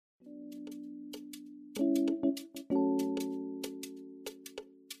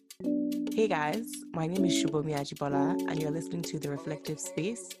Hey guys, my name is Shubomi Ajibola, and you're listening to The Reflective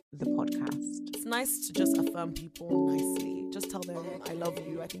Space, the podcast. It's nice to just affirm people nicely. Just tell them, I love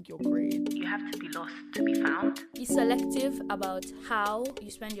you, I think you're great. You have to be lost to be found. Be selective about how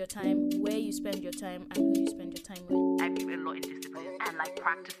you spend your time, where you spend your time, and who you spend your time with. I believe a lot in discipline and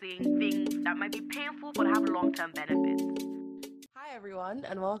practicing things that might be painful but have long-term benefits. Hi everyone,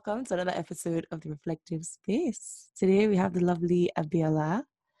 and welcome to another episode of The Reflective Space. Today we have the lovely Abiola.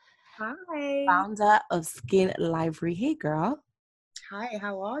 Hi. Founder of Skin Library. Hey girl. Hi,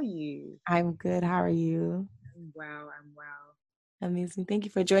 how are you? I'm good. How are you? I'm well. Amazing. Thank you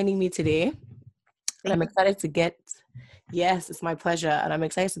for joining me today. And I'm excited to yes, it's my pleasure. And I'm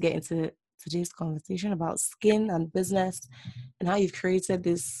excited to get into today's conversation about skin and business and how you've created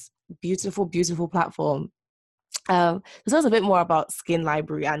this beautiful, beautiful platform. Tell us a bit more about Skin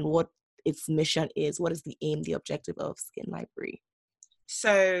Library and what its mission is. What is the aim, the objective of Skin Library?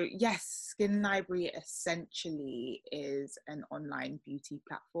 So yes, Skin Library essentially is an online beauty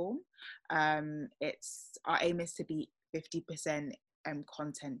platform. It's our aim is to be 50%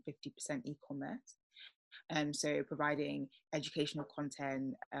 content, 50% e-commerce. So providing educational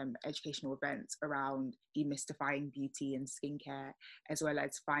content, educational events around demystifying beauty and skincare, as well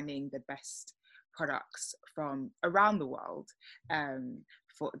as finding the best products from around the world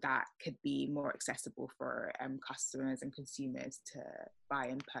for that could be more accessible for customers and consumers to buy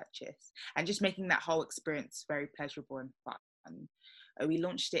and purchase, and just making that whole experience very pleasurable and fun. We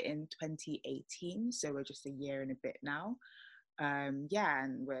launched it in 2018, so we're just a year and a bit now. And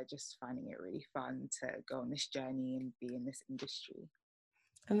we're just finding it really fun to go on this journey and be in this industry.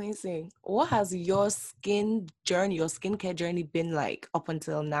 Amazing. What has your skincare journey been like up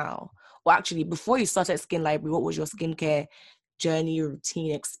until now? Well, actually, before you started Skin Library, what was your skincare journey,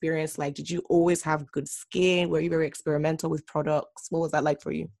 routine, experience like? Did you always have good skin? Were you very experimental with products? What was that like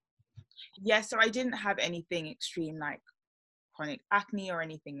for you? Yeah, so I didn't have anything extreme like chronic acne or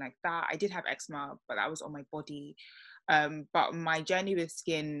anything like that. I did have eczema, but that was on my body. But my journey with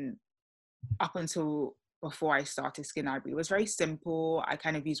skin up until before I started Skin Library was very simple. I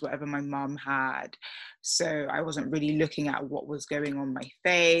kind of used whatever my mum had. So I wasn't really looking at what was going on my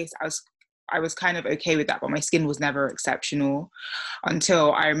face. I was kind of okay with that, but my skin was never exceptional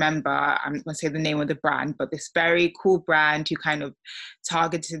until I remember, I'm not going to say the name of the brand, but this very cool brand who kind of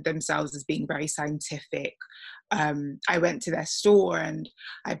targeted themselves as being very scientific. I went to their store and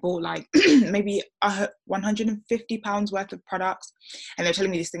I bought like maybe £150 worth of products, and they're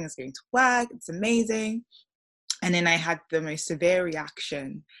telling me this thing is going to work, it's amazing. And then I had the most severe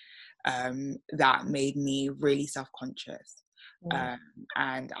reaction that made me really self-conscious.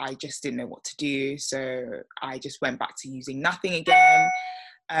 And I just didn't know what to do, so I just went back to using nothing again.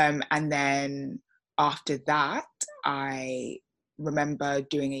 And then after that, I remember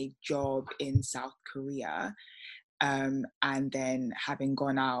doing a job in South Korea, and then having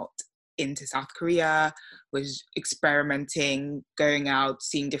gone out into South Korea, was experimenting, going out,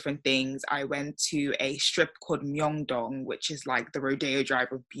 seeing different things. I went to a strip called Myeongdong, which is like the Rodeo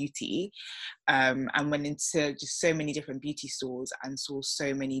Drive of beauty, and went into just so many different beauty stores and saw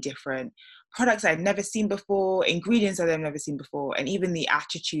so many different products I'd never seen before, ingredients that I've never seen before, and even the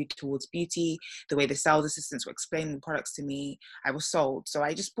attitude towards beauty, the way the sales assistants were explaining the products to me, I was sold. So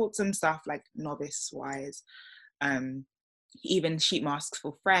I just bought some stuff like novice-wise, even sheet masks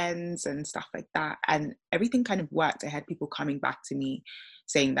for friends and stuff like that, and everything kind of worked. I had people coming back to me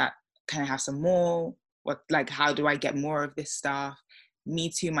saying that, can I have some more? How do I get more of this stuff? Me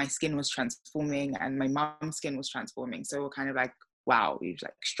too, my skin was transforming and my mom's skin was transforming, so we're kind of like, wow, we've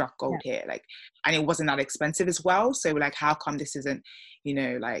like struck gold here. And it wasn't that expensive as well, so like, how come this isn't,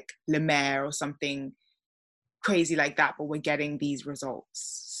 like Le Mer or something crazy like that, but we're getting these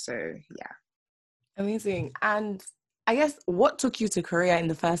results? So yeah. Amazing. And I guess, what took you to Korea in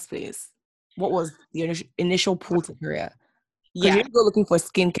the first place? What was the initial pull to Korea? Because you didn't go looking for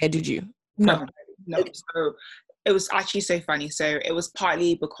skincare, did you? No. So it was actually so funny. So it was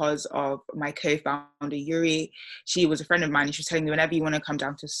partly because of my co-founder, Yuri. She was a friend of mine, and she was telling me, whenever you want to come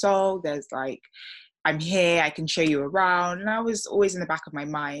down to Seoul, there's like, I'm here, I can show you around. And I was always in the back of my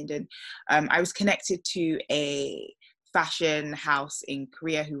mind. And I was connected to a fashion house in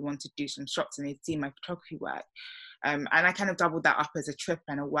Korea who wanted to do some shots, and they'd seen my photography work. And I kind of doubled that up as a trip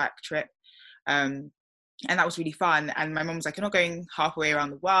and a work trip. And that was really fun. And my mum was like, you're not going halfway around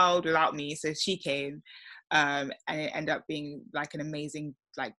the world without me. So she came, and it ended up being like an amazing,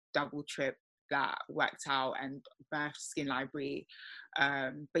 like, double trip that worked out and birthed Skin Library.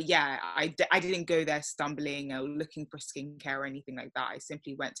 But yeah, I didn't go there stumbling or looking for skincare or anything like that. I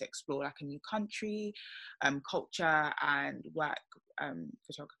simply went to explore like a new country, culture, and work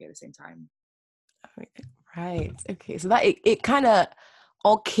photography at the same time. Right. Okay. So that it kind of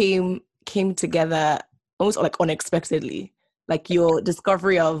all came together almost like unexpectedly. Like your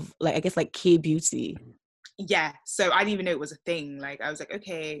discovery of like, I guess, like K beauty. Yeah. So I didn't even know it was a thing. Like I was like,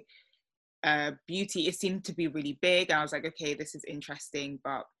 okay, beauty, it seemed to be really big. And I was like, okay, this is interesting,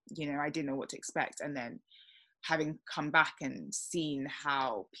 but you know, I didn't know what to expect. And then having come back and seen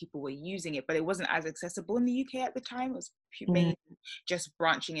how people were using it, but it wasn't as accessible in the UK at the time. It was mainly just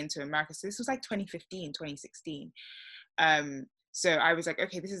branching into America. So this was like 2015, 2016. So I was like,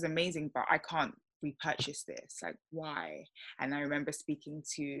 okay, this is amazing, but I can't repurchase this. Like, why? And I remember speaking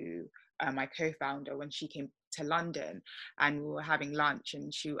to my co-founder when she came to London, and we were having lunch,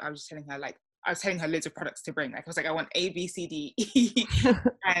 and I was telling her loads of products to bring. Like I was like, I want A, B, C, D, E.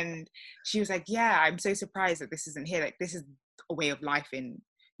 And she was like, yeah, I'm so surprised that this isn't here. Like this is a way of life in,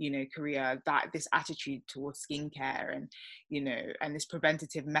 you know, Korea, that this attitude towards skincare and, you know, and this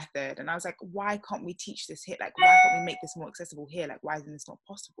preventative method. And I was like, why can't we teach this here? Like, why can't we make this more accessible here? Like, why isn't this not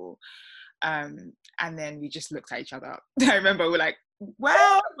possible? And then we just looked at each other. I remember we were like,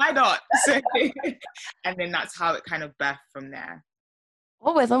 well, why not? So, and then that's how it kind of birthed from there.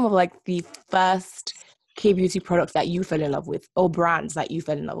 What were some of like the first K beauty products that you fell in love with, or brands that you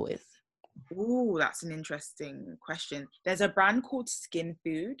fell in love with? Oh, that's an interesting question. There's a brand called Skin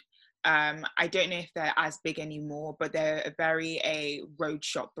Food. I don't know if they're as big anymore, but they're a road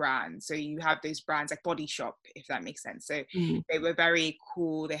shop brand. So you have those brands like Body Shop, if that makes sense. So they were very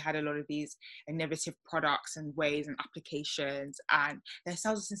cool. They had a lot of these innovative products and ways and applications, and their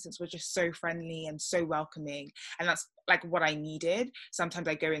sales assistants were just so friendly and so welcoming. And that's like what I needed. Sometimes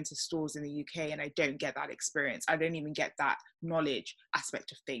I go into stores in the UK and I don't get that experience. I don't even get that knowledge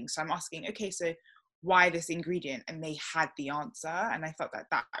aspect of things. So I'm asking, okay, so why this ingredient? And they had the answer, and I felt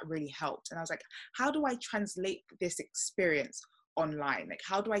that really helped. And I was like, how do I translate this experience online? Like,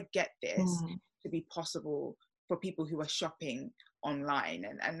 how do I get this to be possible for people who are shopping online?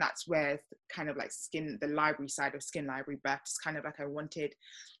 And that's where kind of like the library side of Skin Library birthed. It's kind of like I wanted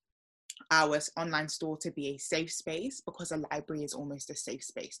our online store to be a safe space, because a library is almost a safe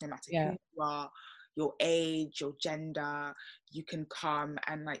space, no matter who you are, your age, your gender, you can come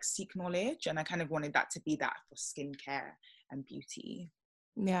and like seek knowledge. And I kind of wanted that to be that for skincare and beauty.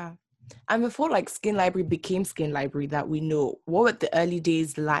 Yeah. And before like Skin Library became Skin Library that we know, what were the early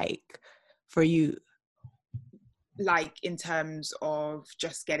days like for you? Like in terms of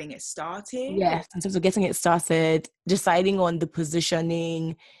just getting it started? Yes, in terms of getting it started, deciding on the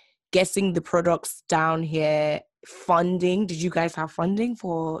positioning, getting the products down here, funding. Did you guys have funding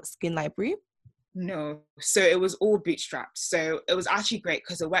for Skin Library? No, so it was all bootstrapped. So it was actually great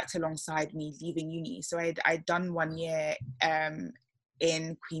because it worked alongside me leaving uni. So I'd done 1 year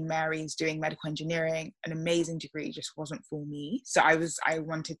in Queen Mary's doing medical engineering, an amazing degree, just wasn't for me. So I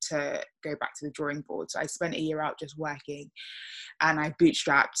wanted to go back to the drawing board. So I spent a year out just working, and I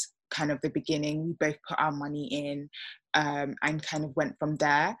bootstrapped kind of the beginning. We both put our money in and kind of went from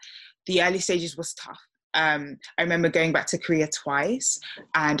there. The early stages was tough. I remember going back to Korea twice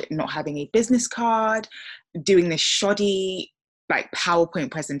and not having a business card, doing this shoddy like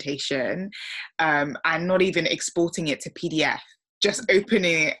PowerPoint presentation, and not even exporting it to PDF, just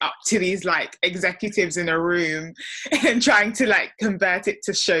opening it up to these like executives in a room and trying to like convert it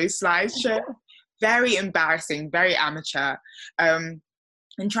to slideshow. Very embarrassing, very amateur.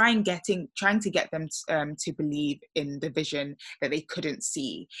 And trying to get them to believe in the vision that they couldn't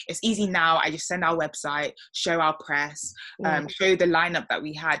see. It's easy now. I just send our website, show our press, show the lineup that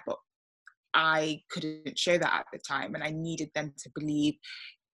we had, but I couldn't show that at the time, and I needed them to believe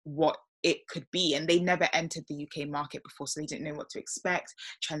what it could be. And they never entered the UK market before, so they didn't know what to expect.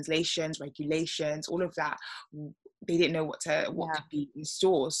 Translations, regulations, all of that. They didn't know what could be in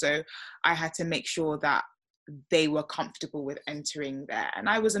stores. So I had to make sure that they were comfortable with entering there. And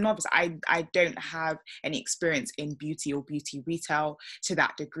I was a novice. I don't have any experience in beauty or beauty retail to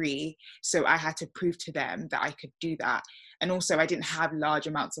that degree. So I had to prove to them that I could do that. And also I didn't have large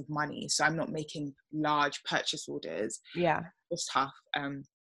amounts of money. So I'm not making large purchase orders. Yeah. It was tough.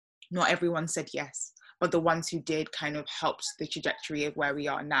 Not everyone said yes, but the ones who did kind of helped the trajectory of where we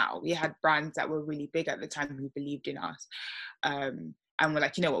are now. We had brands that were really big at the time who believed in us. And we're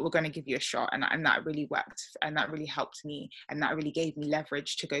like, you know what, we're going to give you a shot. And that really worked. And that really helped me. And that really gave me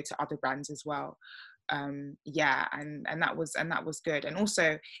leverage to go to other brands as well. And that was good. And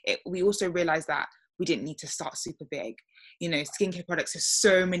also, we also realized that we didn't need to start super big. You know, skincare products have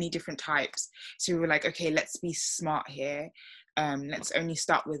so many different types. So we were like, okay, let's be smart here. Let's only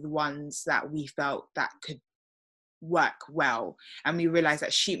start with ones that we felt that could work well. And we realized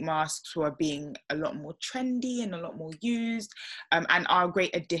that sheet masks were being a lot more trendy and a lot more used, and are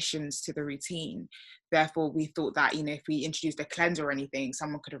great additions to the routine. Therefore, we thought that, you know, if we introduced a cleanser or anything,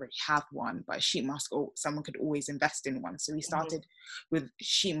 someone could already have one, but a sheet mask, or someone could always invest in one. So we started with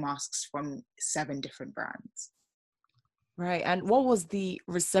sheet masks from 7 different brands. Right. And what was the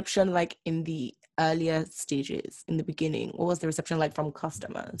reception like in the earlier stages, in the beginning? What was the reception like from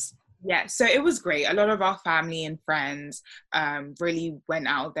customers? Yeah, so it was great. A lot of our family and friends really went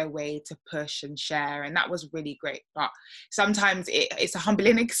out of their way to push and share, and that was really great. But sometimes it's a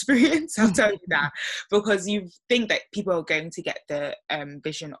humbling experience, I'll tell you that, because you think that people are going to get the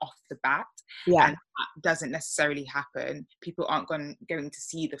vision off the bat, Yeah. and that doesn't necessarily happen. People aren't going to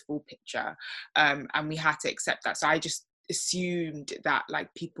see the full picture, and we had to accept that. So I just assumed that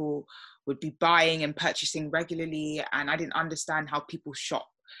like people would be buying and purchasing regularly, and I didn't understand how people shop.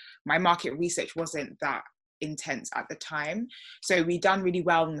 My market research wasn't that intense at the time. So we done really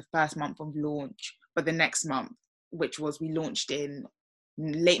well in the first month of launch, but the next month, which was, we launched in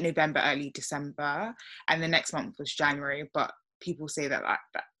late November, early December, and the next month was January. But people say that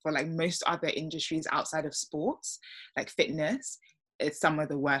for like most other industries outside of sports, like fitness, it's some of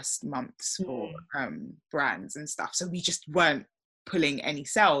the worst months for brands and stuff. So we just weren't pulling any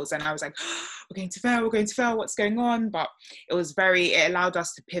sales, and I was like, oh, we're going to fail, what's going on? But it allowed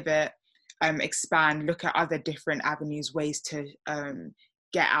us to pivot, expand, look at other different avenues, ways to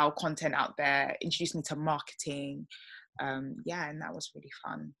get our content out there, introduce me to marketing, and that was really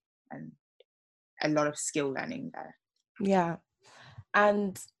fun, and a lot of skill learning there. Yeah.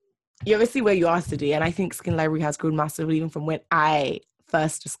 And you're obviously where you are today, and I think Skin Library has grown massively even from when I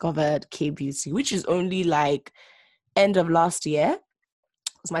first discovered K-beauty, which is only like end of last year.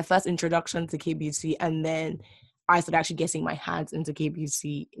 It was my first introduction to K-beauty, and then I started actually getting my hands into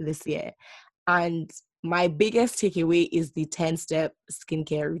K-beauty this year. And my biggest takeaway is the 10-step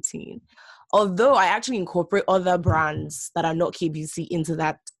skincare routine. Although I actually incorporate other brands that are not K-beauty into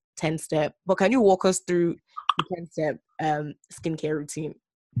that 10-step, but can you walk us through the 10-step skincare routine?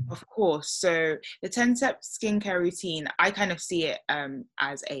 Of course. So the 10-step skincare routine, I kind of see it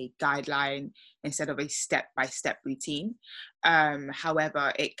as a guideline instead of a step-by-step routine.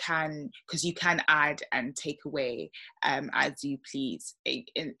 However, it can, because you can add and take away as you please,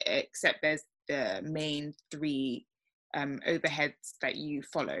 except there's the main 3 overheads that you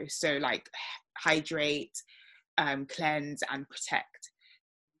follow. So like hydrate, cleanse, and protect.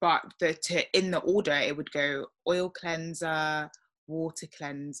 But in the order, it would go oil cleanser, water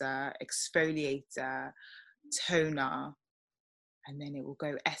cleanser, exfoliator, toner, and then it will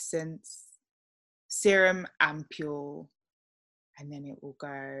go essence, serum, ampule, and then it will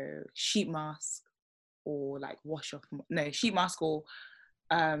go sheet mask, or like sheet mask, or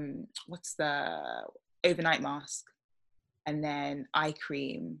what's the overnight mask, and then eye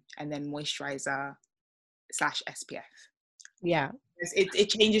cream, and then moisturizer / SPF. Yeah. It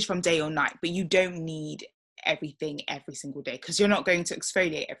changes from day or night, but you don't need everything every single day, because you're not going to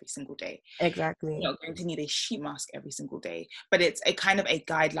exfoliate every single day. Exactly. You're not going to need a sheet mask every single day, but it's a kind of a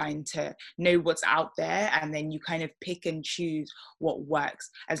guideline to know what's out there, and then you kind of pick and choose what works,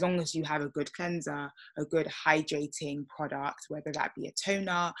 as long as you have a good cleanser, a good hydrating product, whether that be a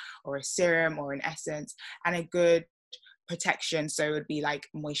toner or a serum or an essence, and a good protection. So it would be like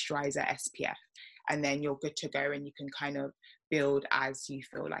moisturizer, SPF, and then you're good to go, and you can kind of build as you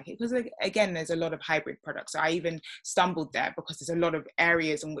feel like it. Because again, there's a lot of hybrid products. So I even stumbled there because there's a lot of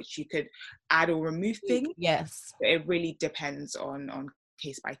areas in which you could add or remove things. Yes. It really depends on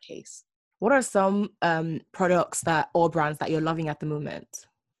case by case. What are some products or brands that you're loving at the moment?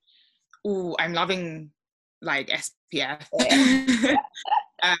 Oh, I'm loving like SPF.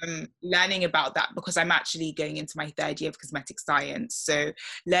 Learning about that, because I'm actually going into my 3rd year of cosmetic science. So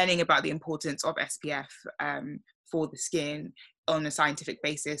learning about the importance of SPF for the skin on a scientific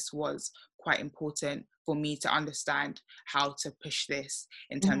basis was quite important for me to understand how to push this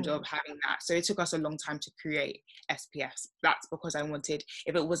in terms of having that. So it took us a long time to create SPFs. That's because I wanted,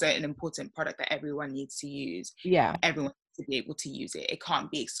 if it was an important product that everyone needs to use, everyone to be able to use it. It can't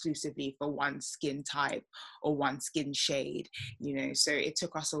be exclusively for one skin type or one skin shade, you know. So it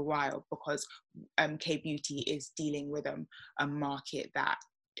took us a while, because K-beauty is dealing with a market that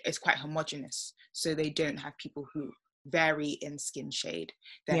is quite homogenous. So they don't have people who vary in skin shade.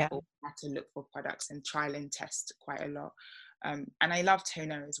 Therefore, we had to look for products and trial and test quite a lot. And I love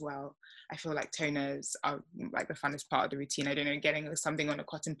toner as well. I feel like toners are like the funnest part of the routine. I don't know, getting something on a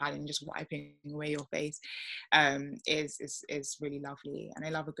cotton pad and just wiping away your face is really lovely. And I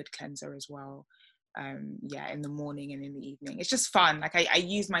love a good cleanser as well. In the morning and in the evening. It's just fun. Like I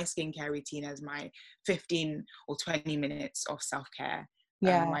use my skincare routine as my 15 or 20 minutes of self-care.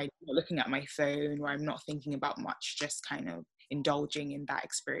 Yeah. I'm not looking at my phone, or I'm not thinking about much, just kind of indulging in that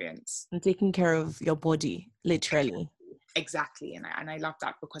experience. And taking care of your body, literally. Exactly. And I love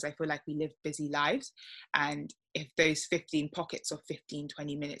that, because I feel like we live busy lives, and if those 15 pockets of 15,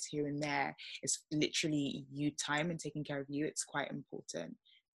 20 minutes here and there is literally you time and taking care of you, it's quite important.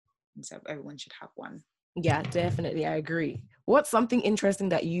 And so everyone should have one. Yeah, definitely. I agree. What's something interesting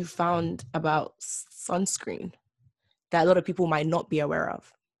that you found about sunscreen that a lot of people might not be aware of?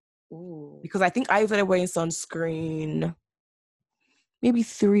 Ooh. Because I think I started wearing sunscreen maybe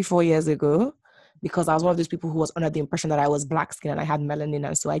 3-4 years ago, because I was one of those people who was under the impression that I was black skin and I had melanin,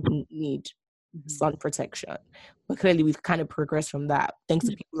 and so I didn't need sun protection. But clearly we've kind of progressed from that, thanks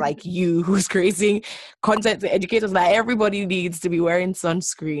to people like you who's creating content to educate us that everybody needs to be wearing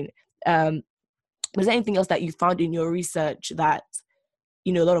sunscreen. Was there anything else that you found in your research that,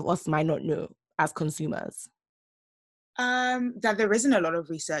 you know, a lot of us might not know as consumers? That there isn't a lot of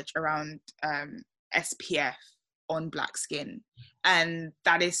research around SPF on black skin, and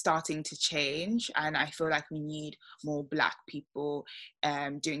that is starting to change. And I feel like we need more black people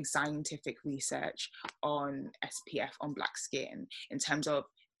doing scientific research on SPF on black skin, in terms of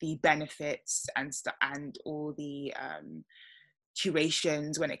the benefits and all the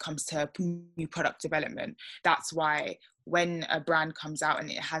curations when it comes to new product development. That's why when a brand comes out and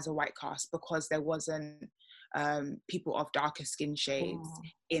it has a white cast, because there wasn't people of darker skin shades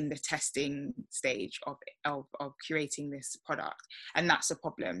in the testing stage of curating this product, and that's a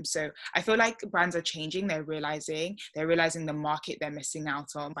problem. So I feel like brands are changing. They're realizing the market they're missing out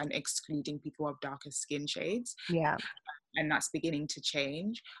on by excluding people of darker skin shades. Yeah. And that's beginning to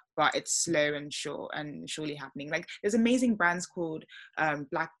change, but it's slow and surely happening. Like there's amazing brands called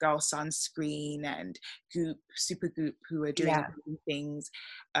Black Girl Sunscreen and Goop, Super Goop, who are doing things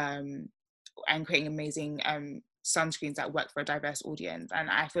and creating amazing sunscreens that work for a diverse audience. And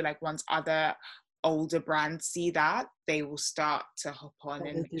I feel like once other older brands see that, they will start to hop on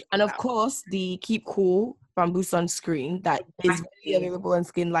and of course the Keep Cool bamboo sunscreen that is really available on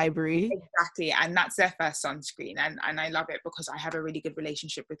Skin Library. Exactly. And that's their first sunscreen, and I love it because I have a really good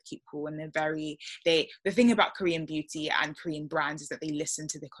relationship with Keep Cool, and the thing about Korean beauty and Korean brands is that they listen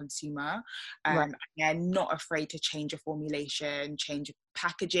to the consumer. And they're not afraid to change a formulation, change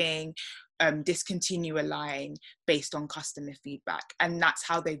packaging, discontinue a line based on customer feedback. And that's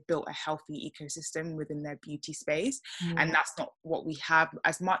how they've built a healthy ecosystem within their beauty space. And that's not what we have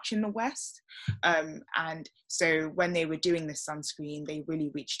as much in the West. And so when they were doing this sunscreen, they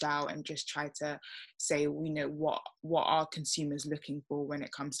really reached out and just tried to say, you know, what are consumers looking for when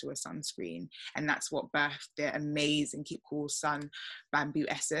it comes to a sunscreen? And that's what birthed the amazing Keep Cool Sun Bamboo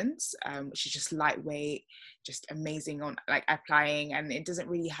Essence, which is just lightweight, just amazing on like applying, and it doesn't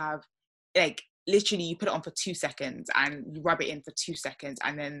really have, like, literally you put it on for 2 seconds and you rub it in for 2 seconds,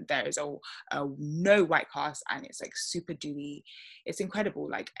 and then there is no white cast, and it's like super dewy. It's incredible.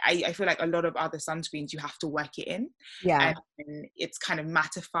 Like I feel like a lot of other sunscreens you have to work it in, and it's kind of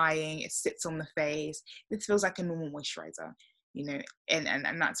mattifying, it sits on the face. This feels like a normal moisturizer, you know,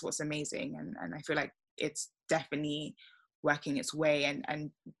 and that's what's amazing. And I feel like it's definitely working its way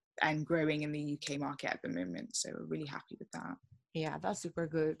and growing in the UK market at the moment, so we're really happy with that. Yeah, that's super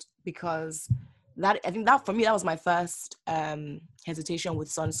good, because I think that for me, that was my first hesitation with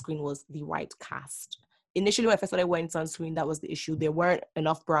sunscreen, was the white cast. Initially, when I first started wearing sunscreen, that was the issue. There weren't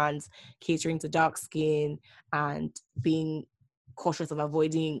enough brands catering to dark skin and being cautious of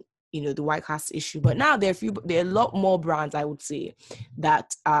avoiding, you know, the white cast issue. But now there are a lot more brands, I would say,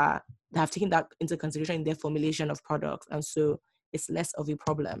 that have taken that into consideration in their formulation of products, and so it's less of a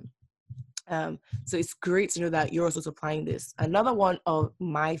problem. So it's great to know that you're also supplying this. Another one of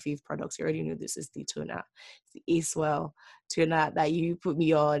my fave products, you already know this, is the toner. It's the Acewell toner that you put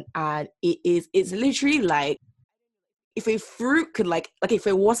me on, and it's literally like if a fruit could if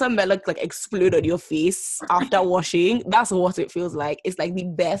a watermelon could explode on your face after washing, that's what it feels like. It's like the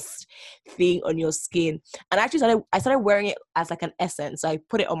best thing on your skin. And I started wearing it as like an essence. So I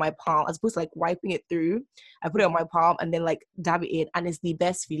put it on my palm as opposed to wiping it through. I put it on my palm and then dab it in, and it's the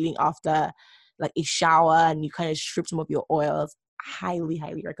best feeling after a shower and you kind of strip some of your oils. Highly,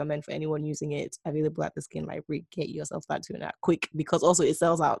 highly recommend for anyone using it. Available at the Skin Library. Get yourself that toner quick, because also it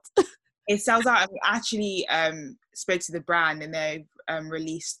sells out. It sells out. I mean, actually, spoke to the brand, and they've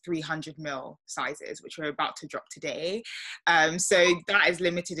released 300 ml sizes, which we're about to drop today. So that is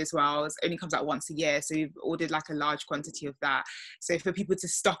limited as well. It only comes out once a year. So we've ordered like a large quantity of that. So for people to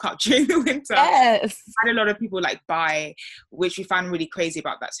stock up during the winter. Yes. And a lot of people like buy, which we found really crazy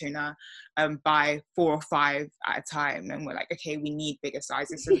about that toner, buy 4 or 5 at a time. And we're like, okay, we need bigger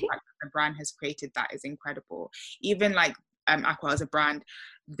sizes. So the fact that the brand has created that is incredible. Even like Aqua as a brand,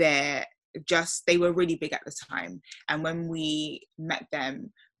 they were really big at the time, and when we met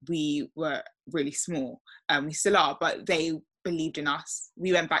them we were really small. We still are, but they believed in us.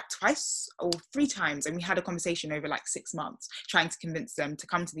 We went back 2 or 3 times, and we had a conversation over like 6 months trying to convince them to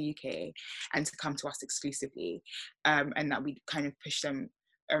come to the UK and to come to us exclusively, and that we kind of push them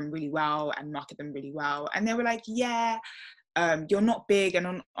really well and market them really well. And they were like, yeah, you're not big,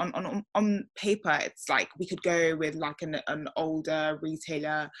 and on paper it's like we could go with like an older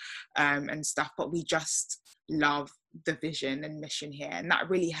retailer and stuff, but we just love the vision and mission here. And that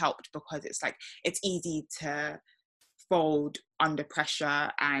really helped, because it's like it's easy to fold under pressure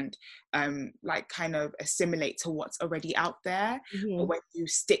and like kind of assimilate to what's already out there. Mm-hmm. But when you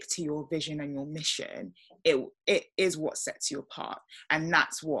stick to your vision and your mission, it is what sets you apart, and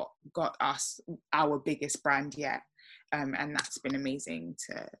that's what got us our biggest brand yet. And that's been amazing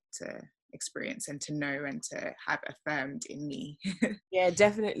to experience and to know and to have affirmed in me. Yeah,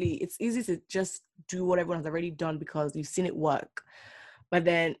 definitely. It's easy to just do what everyone has already done because you've seen it work. But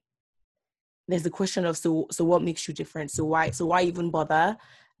then there's the question of, so what makes you different? So why even bother?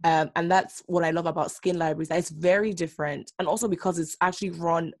 And that's what I love about Skin Libraries. That it's very different. And also because it's actually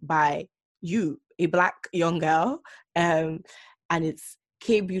run by you, a Black young girl. And it's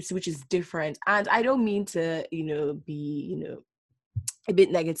K-beauty, which is different. And I don't mean to, be, a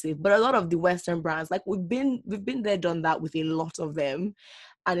bit negative, but a lot of the Western brands, like we've been there, done that with a lot of them.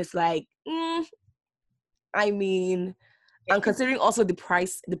 And it's like, I mean, and considering also the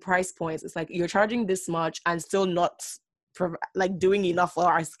price points, it's like you're charging this much and still not like doing enough for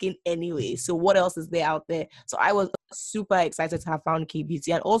our skin anyway. So what else is there out there? So I was super excited to have found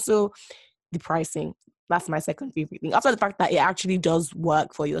K-beauty, and also the pricing. That's my second favorite thing. After the fact that it actually does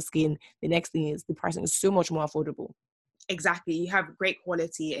work for your skin, the next thing is the pricing is so much more affordable. Exactly. You have great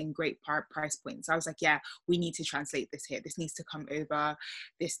quality and great price points. I was like, yeah, we need to translate this here. This needs to come over.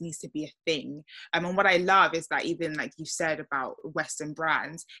 This needs to be a thing. And what I love is that even like you said about Western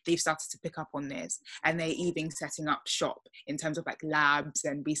brands, they've started to pick up on this, and they're even setting up shop in terms of like labs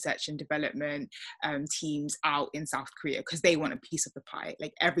and research and development teams out in South Korea, because they want a piece of the pie.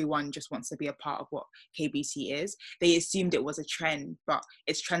 Like everyone just wants to be a part of what KBT is. They assumed it was a trend, but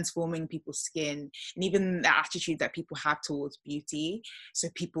it's transforming people's skin, and even the attitude that people have towards beauty, so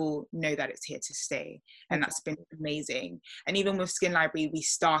people know that it's here to stay. And that's been amazing. And even with Skin Library, we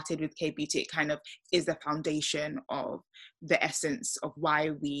started with K-beauty. It kind of is the foundation of the essence of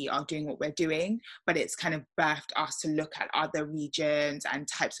why we are doing what we're doing, but it's kind of birthed us to look at other regions and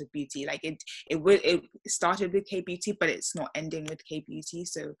types of beauty. Like it started with K-beauty, but it's not ending with K-beauty.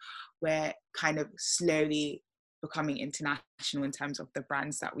 So we're kind of slowly becoming international in terms of the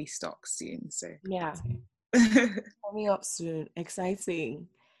brands that we stock soon. So yeah. Coming up soon. Exciting.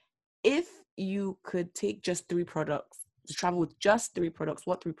 If you could take just 3 products to travel with, just 3 products,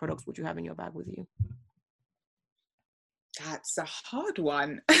 what 3 products would you have in your bag with you? That's a hard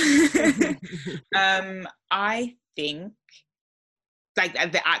one. I think like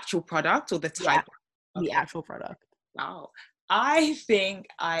the actual product or the type. Yeah, the actual product. Wow. I think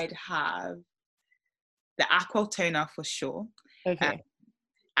I'd have the Aqua toner for sure. Okay.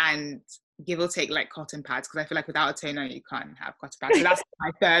 And give or take like cotton pads, because I feel like without a toner you can't have cotton pads. So that's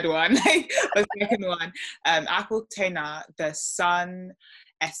my third one. The second one, Aqua toner, the sun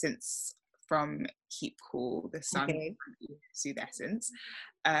essence from Keep Cool, the sun soothe essence,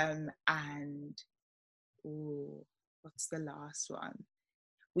 and what's the last one?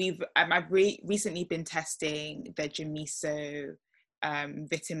 I've recently been testing the Jamiso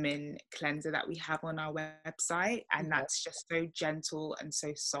vitamin cleanser that we have on our website, and that's just so gentle and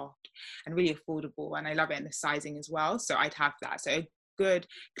so soft and really affordable, and I love it in the sizing as well. So I'd have that. So a good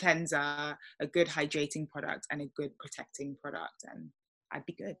cleanser, a good hydrating product, and a good protecting product, and I'd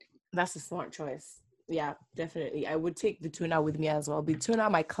be good. That's a smart choice. Yeah, definitely. I would take the toner with me as well. The toner,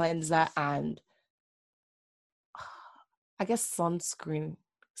 my cleanser, and I guess sunscreen.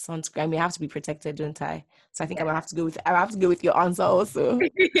 I mean, I have to be protected, don't I? So I think I have to go with your answer also.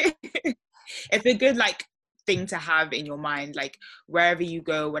 It's a good like thing to have in your mind, like wherever you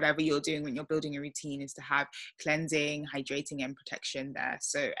go, whatever you're doing when you're building a routine, is to have cleansing, hydrating, and protection there.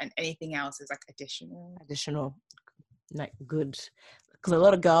 So, and anything else is like additional, like good. Because a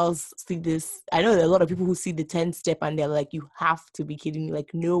lot of girls see this. I know there are a lot of people who see the 10 step and they're like, you have to be kidding me. Like,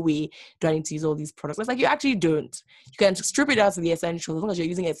 no way do I need to use all these products. It's like, you actually don't. You can strip it down to the essentials. As long as you're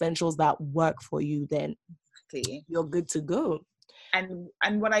using essentials that work for you, then Exactly. you're good to go. And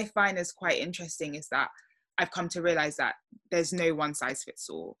what I find is quite interesting is that I've come to realize that there's no one size fits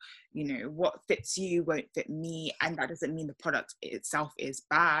all. You know, what fits you won't fit me, and that doesn't mean the product itself is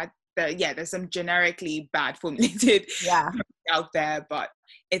bad. There's some generically bad formulated out there, but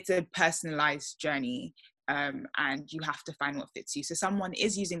it's a personalized journey. And you have to find what fits you. So someone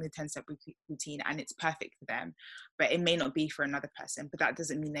is using the 10-step routine and it's perfect for them, but it may not be for another person, but that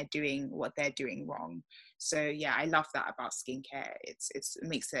doesn't mean they're doing what they're doing wrong. So yeah, I love that about skincare. It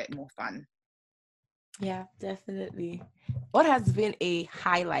makes it more fun. Yeah, definitely. What has been a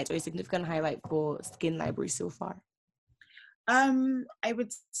highlight or a significant highlight for Skin Library so far? I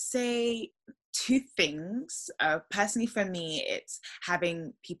would say two things. Personally, for me, it's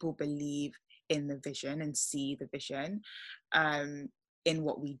having people believe in the vision and see the vision in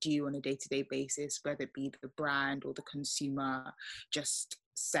what we do on a day-to-day basis, whether it be the brand or the consumer. Just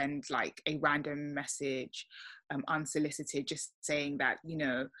send like a random message, unsolicited, just saying that, you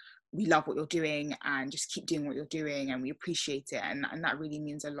know, we love what you're doing and just keep doing what you're doing and we appreciate it. And that really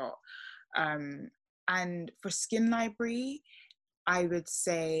means a lot. And for Skin Library, I would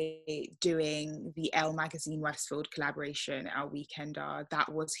say doing the Elle Magazine Westfield collaboration, our Weekender,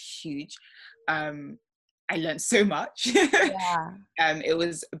 that was huge. I learned so much. Yeah. It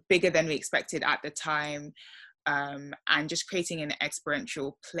was bigger than we expected at the time. And just creating an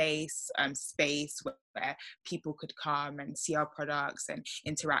experiential place, space where people could come and see our products and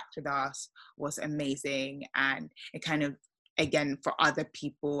interact with us was amazing. And it kind of, again, for other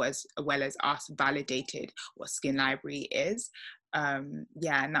people as well as us, validated what Skin Library is. And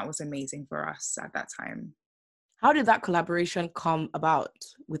that was amazing for us at that time. How did that collaboration come about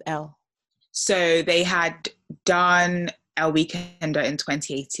with Elle? So they had done Elle Weekender in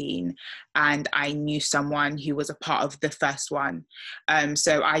 2018, and I knew someone who was a part of the first one.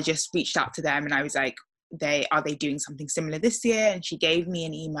 So I just reached out to them and I was like, are they doing something similar this year? And she gave me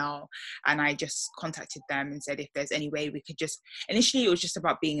an email and I just contacted them and said if there's any way we could just, initially it was just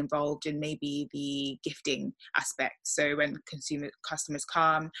about being involved in maybe the gifting aspect. So when customers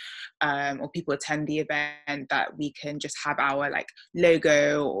come or people attend the event, that we can just have our like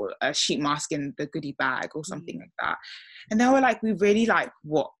logo or a sheet mask in the goodie bag or something like that. And they were like, we really like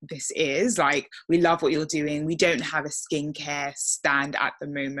what this is. Like, we love what you're doing. We don't have a skincare stand at the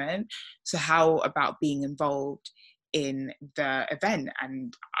moment. So how about being involved in the event?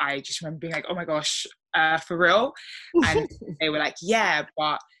 And I just remember being like, oh my gosh, for real? And they were like, yeah,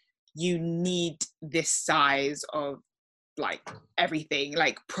 but you need this size of like everything,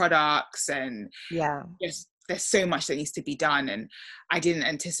 like products and just there's so much that needs to be done. And I didn't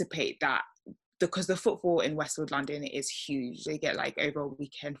anticipate that, because the footfall in Westfield London is huge. They get like over a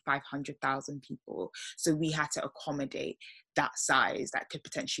weekend 500,000 people. So we had to accommodate that size that could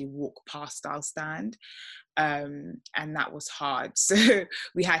potentially walk past our stand. And that was hard. So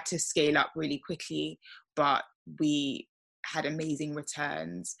we had to scale up really quickly, but we had amazing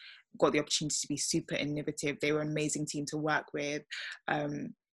returns, got the opportunity to be super innovative. They were an amazing team to work with.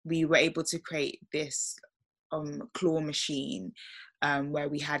 We were able to create this claw machine where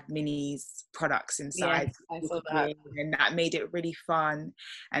we had Minnie's products inside. Yes, I saw that. And that made it really fun.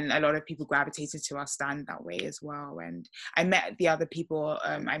 And a lot of people gravitated to our stand that way as well. And I met the other people.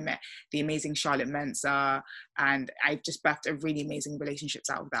 I met the amazing Charlotte Mensa, and I just birthed a really amazing relationships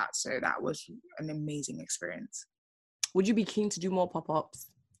out of that. So that was an amazing experience. Would you be keen to do more pop-ups?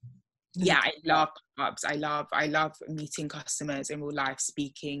 Yeah, I love pop-ups. I love meeting customers in real life,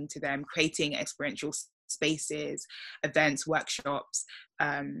 speaking to them, creating experiential spaces, events, workshops.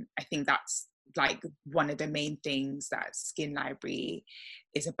 I think that's like one of the main things that Skin Library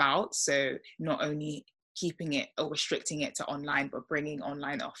is about. So not only keeping it or restricting it to online, but bringing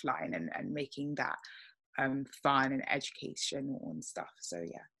online offline and making that fun and educational and stuff. So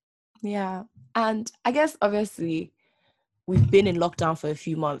Yeah. And I guess obviously we've been in lockdown for a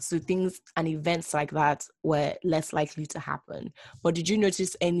few months, so things and events like that were less likely to happen. But did you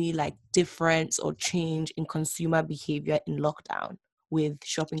notice any like difference or change in consumer behavior in lockdown with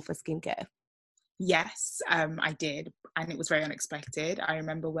shopping for skincare? Yes, I did. And it was very unexpected. I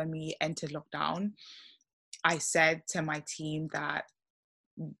remember when we entered lockdown, I said to my team that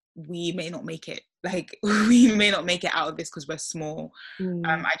we may not make it. Like, we may not make it out of this because we're small.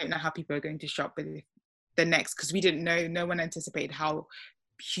 I don't know how people are going to shop, but the next, because we didn't know, no one anticipated how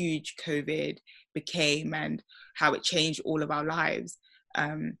huge COVID became and how it changed all of our lives.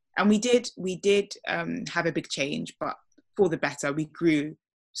 And we did have a big change, but for the better. We grew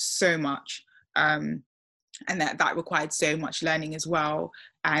so much. And that required so much learning as well.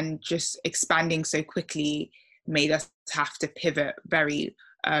 And just expanding so quickly made us have to pivot very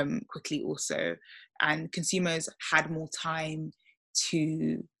quickly also. And consumers had more time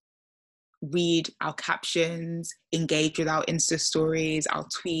to read our captions, engage with our Insta stories, our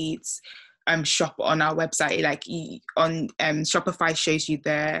tweets, shop on our website. Like on Shopify shows you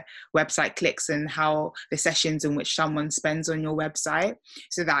the website clicks and how the sessions in which someone spends on your website.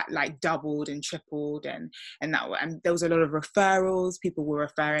 So that like doubled and tripled, and there was a lot of referrals. People were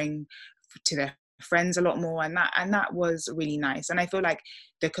referring to their friends a lot more, and that was really nice. And I feel like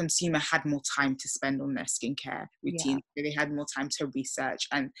the consumer had more time to spend on their skincare routine. So they had more time to research,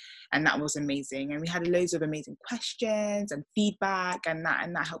 and that was amazing. And we had loads of amazing questions and feedback, and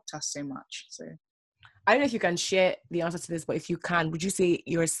that helped us so much. So I don't know if you can share the answer to this, but if you can, would you say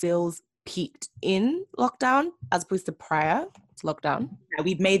your sales peaked in lockdown as opposed to prior to lockdown? Yeah,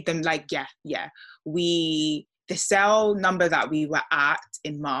 we've made them like the sale number that we were at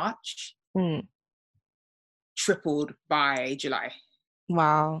in March tripled by July.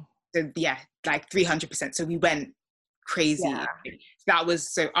 Wow. So yeah, like 300%. So we went crazy. Yeah. That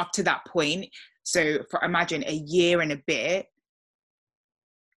was so up to that point. So imagine a year and a bit,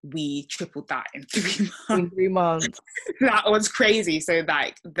 we tripled that in 3 months. In 3 months. That was crazy. So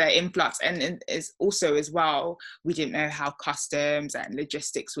like the influx, and is also as well, we didn't know how customs and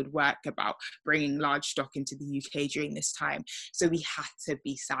logistics would work about bringing large stock into the UK during this time. So we had to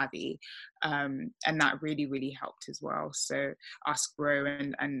be savvy, and that really, really helped as well. So us grow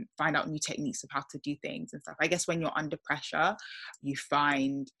and find out new techniques of how to do things and stuff. I guess when you're under pressure, you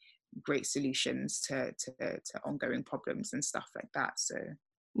find great solutions to ongoing problems and stuff like that. So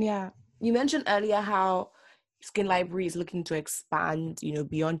yeah, you mentioned earlier how Skin Library is looking to expand,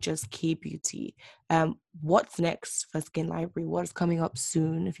 beyond just K-beauty. What's next for Skin Library? What's coming up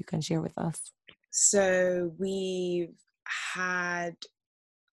soon, if you can share with us? So we've had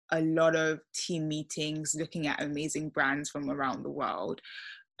a lot of team meetings looking at amazing brands from around the world.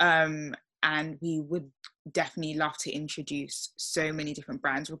 And we would definitely love to introduce so many different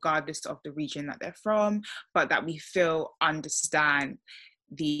brands, regardless of the region that they're from, but that we feel understand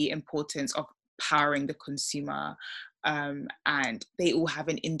the importance of powering the consumer, and they all have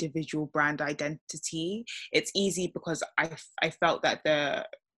an individual brand identity. It's easy because I felt that the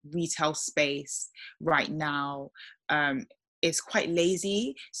retail space right now is quite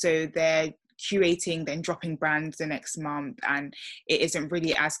lazy, so they're curating, then dropping brands the next month, and it isn't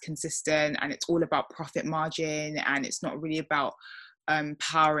really as consistent, and it's all about profit margin, and it's not really about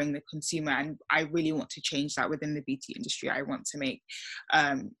powering the consumer. And I really want to change that within the beauty industry. I want to make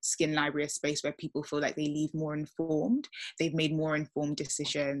Skin Library a space where people feel like they leave more informed, they've made more informed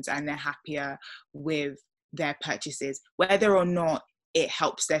decisions, and they're happier with their purchases, whether or not it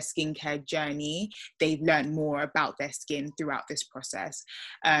helps their skincare journey. They've learned more about their skin throughout this process,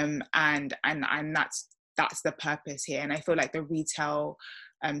 and that's the purpose here. And I feel like the retail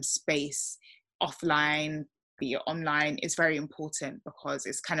space, offline, be it online, is very important because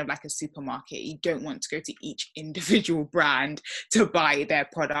it's kind of like a supermarket. You don't want to go to each individual brand to buy their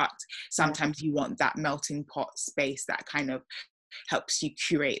product. Sometimes you want that melting pot space that kind of helps you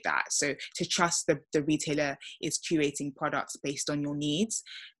curate that. So to trust the retailer is curating products based on your needs,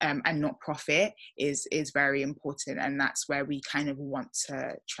 and not profit is very important. And that's where we kind of want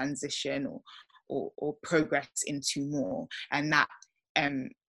to transition or progress into more. And that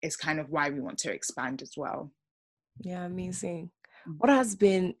is kind of why we want to expand as well. Yeah, amazing. What has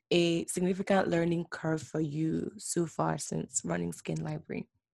been a significant learning curve for you so far since running Skin Library?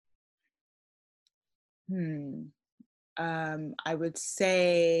 I would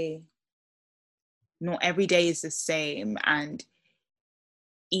say not every day is the same. And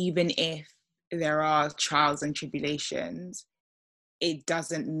even if there are trials and tribulations, it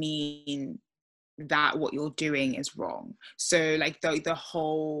doesn't mean that what you're doing is wrong. So like the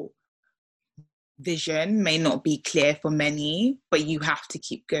whole vision may not be clear for many, but you have to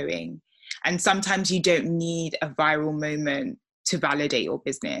keep going. And sometimes you don't need a viral moment to validate your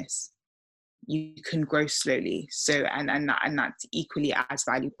business. You can grow slowly. So and that's equally as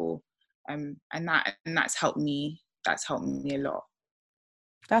valuable. And that's helped me. That's helped me a lot.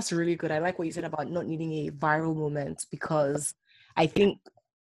 That's really good. I like what you said about not needing a viral moment, because I think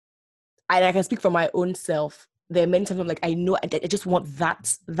I can speak for my own self. There are many times I'm like, I know I just want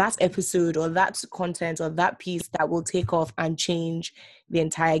that episode or that content or that piece that will take off and change the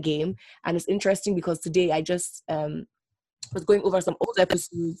entire game. And it's interesting because today I just was going over some old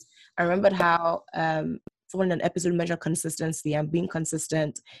episodes. I remembered how someone in an episode mentioned consistency and being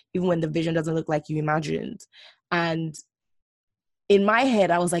consistent even when the vision doesn't look like you imagined. And in my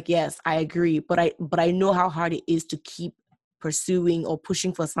head, I was like, yes, I agree. But I know how hard it is to keep pursuing or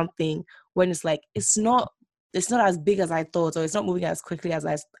pushing for something when it's like, it's not as big as I thought, or it's not moving as quickly as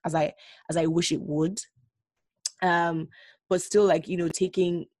I wish it would. But still, like,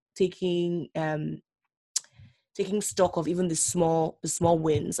 taking stock of even the small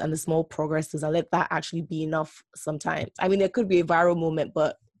wins and the small progresses, and let that actually be enough sometimes. I mean, there could be a viral moment,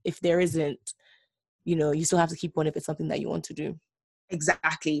 but if there isn't, you still have to keep on if it's something that you want to do.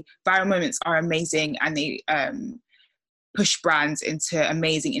 Exactly. Viral moments are amazing, and they push brands into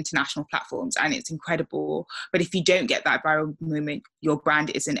amazing international platforms, and it's incredible. But if you don't get that viral moment, your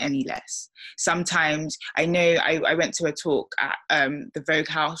brand isn't any less. Sometimes, I know I went to a talk at the Vogue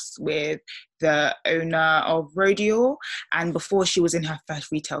House with the owner of Rodeo, and before she was in her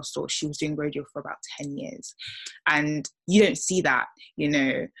first retail store, she was doing Rodeo for about 10 years. And you don't see that, you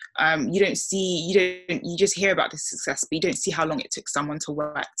just hear about the success, but you don't see how long it took someone to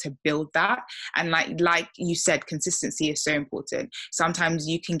work to build that. And like you said, consistency is so important. Sometimes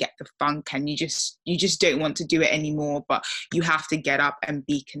you can get the funk and you just don't want to do it anymore, but you have to get up and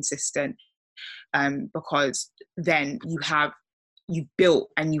be consistent, because then you've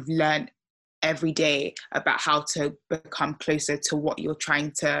built and you've learned every day about how to become closer to what you're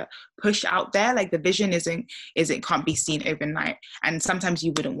trying to push out there. Like, the vision can't be seen overnight, and sometimes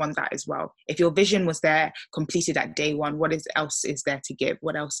you wouldn't want that as well. If your vision was there, completed at day one, what else is there to give?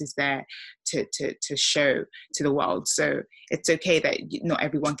 What else is there to show to the world? So it's okay that not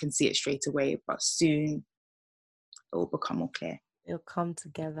everyone can see it straight away, but soon it will become more clear. It'll come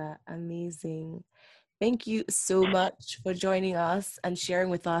together. Amazing. Thank you so much for joining us and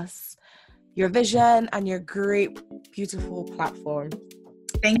sharing with us your vision and your great, beautiful platform.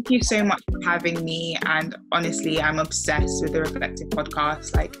 Thank you so much for having me. And honestly, I'm obsessed with the Reflective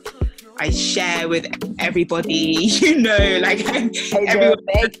podcast. Like, I share with everybody, like, everyone,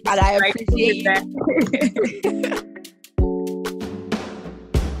 and I appreciate it.